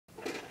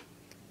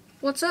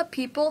What's up,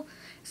 people?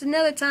 It's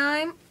another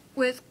time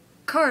with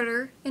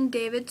Carter and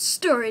David's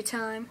story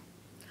time.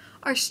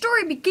 Our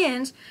story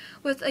begins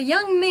with a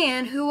young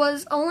man who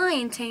was a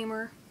lion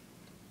tamer.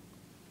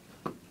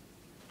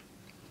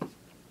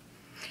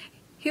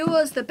 He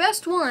was the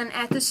best one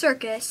at the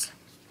circus.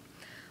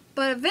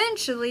 But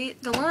eventually,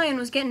 the lion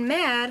was getting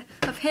mad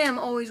of him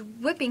always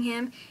whipping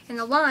him, and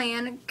the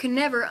lion could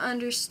never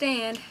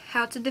understand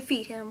how to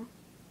defeat him.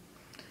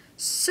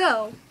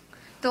 So,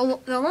 the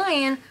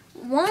lion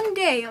one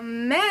day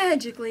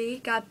magically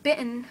got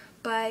bitten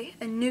by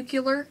a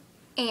nuclear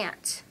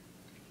ant.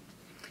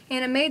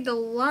 And it made the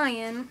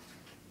lion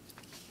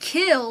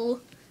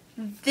kill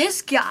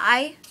this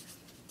guy.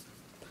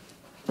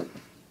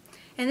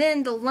 And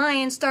then the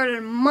lion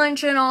started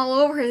munching all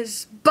over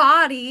his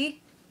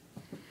body.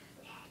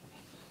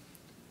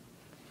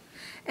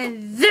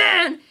 And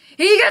then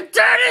he got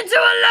turned into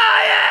a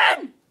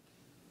lion!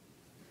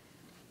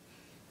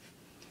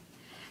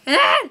 And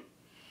then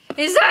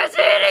he starts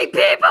eating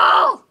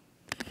people!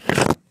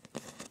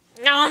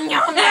 Nom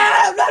nom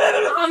nom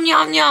nom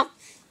nom nom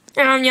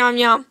nom nom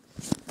nom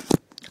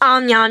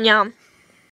nom nom nom.